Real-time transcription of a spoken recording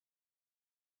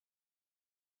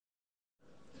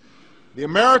The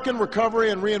American Recovery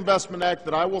and Reinvestment Act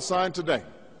that I will sign today,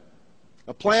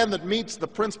 a plan that meets the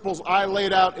principles I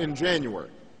laid out in January,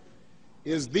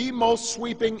 is the most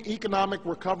sweeping economic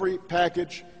recovery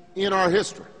package in our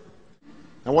history.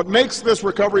 And what makes this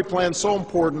recovery plan so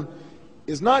important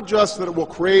is not just that it will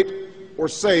create or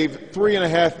save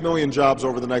 3.5 million jobs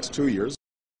over the next 2 years.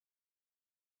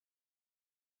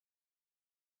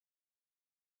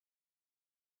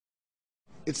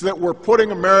 It's that we're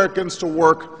putting Americans to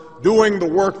work doing the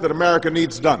work that America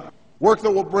needs done, work that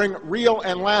will bring real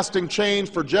and lasting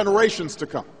change for generations to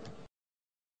come.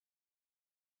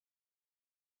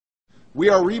 We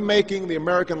are remaking the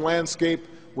American landscape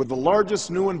with the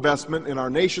largest new investment in our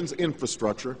nation's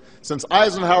infrastructure since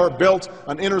Eisenhower built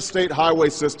an interstate highway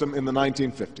system in the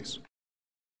 1950s.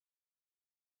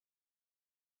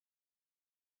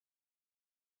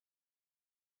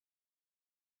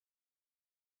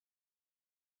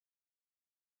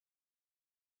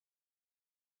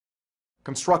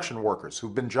 Construction workers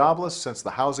who've been jobless since the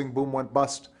housing boom went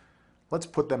bust, let's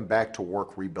put them back to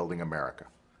work rebuilding America.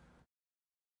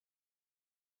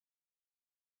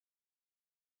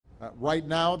 Right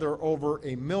now, there are over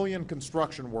 1 million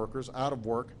construction workers out of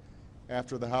work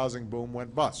after the housing boom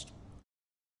went bust.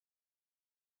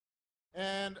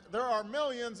 And there are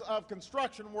millions of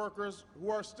construction workers who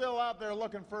are still out there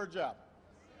looking for a job.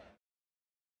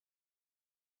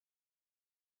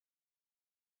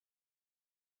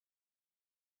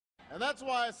 And that's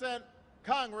why I sent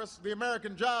Congress the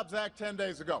American Jobs Act 10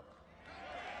 days ago.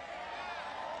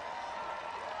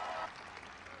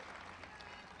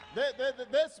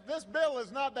 This bill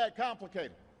is not that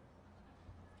complicated.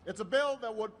 It's a bill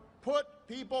that would put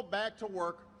people back to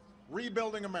work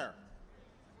rebuilding America,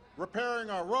 repairing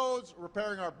our roads,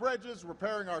 repairing our bridges,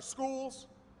 repairing our schools.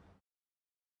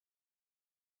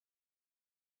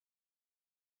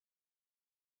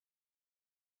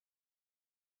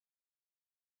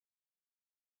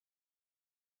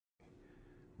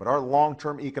 But our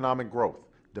long-term economic growth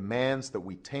demands that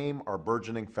we tame our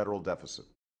burgeoning federal deficit.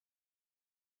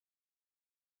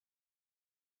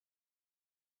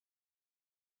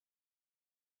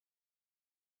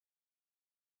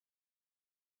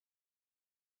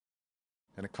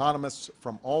 And economists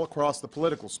from all across the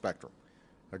political spectrum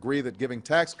agree that giving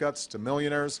tax cuts to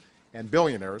millionaires and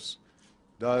billionaires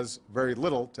does very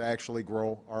little to actually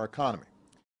grow our economy.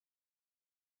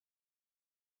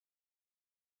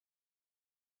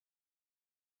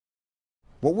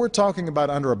 What we're talking about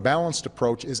under a balanced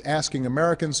approach is asking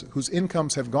Americans whose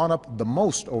incomes have gone up the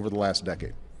most over the last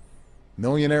decade,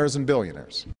 millionaires and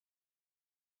billionaires,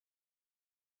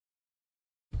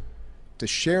 to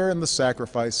share in the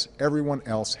sacrifice everyone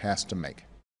else has to make.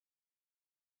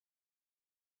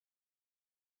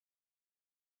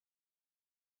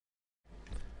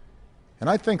 And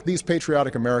I think these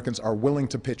patriotic Americans are willing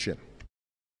to pitch in.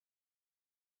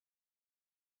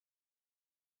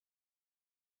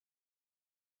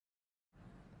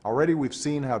 Already we've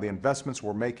seen how the investments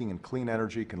we're making in clean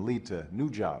energy can lead to new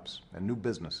jobs and new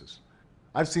businesses.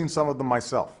 I've seen some of them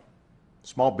myself.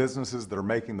 Small businesses that are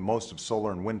making the most of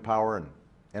solar and wind power and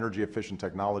energy-efficient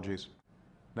technologies.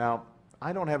 Now,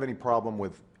 I don't have any problem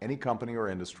with any company or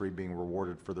industry being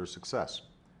rewarded for their success.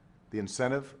 The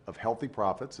incentive of healthy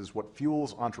profits is what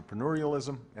fuels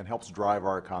entrepreneurialism and helps drive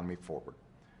our economy forward.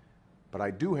 But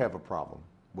I do have a problem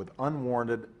with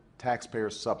unwarranted taxpayer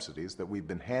subsidies that we've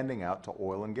been handing out to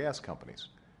oil and gas companies.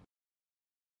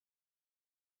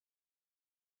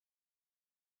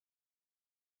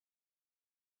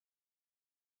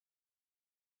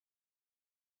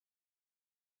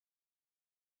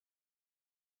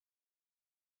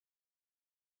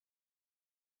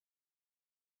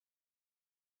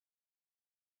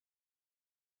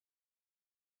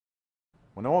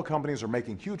 When oil companies are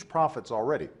making huge profits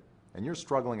already, and you're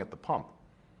struggling at the pump,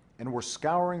 and we're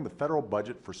scouring the federal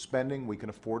budget for spending we can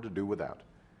afford to do without,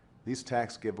 these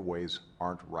tax giveaways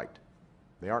aren't right.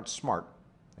 They aren't smart,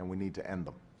 and we need to end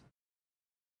them.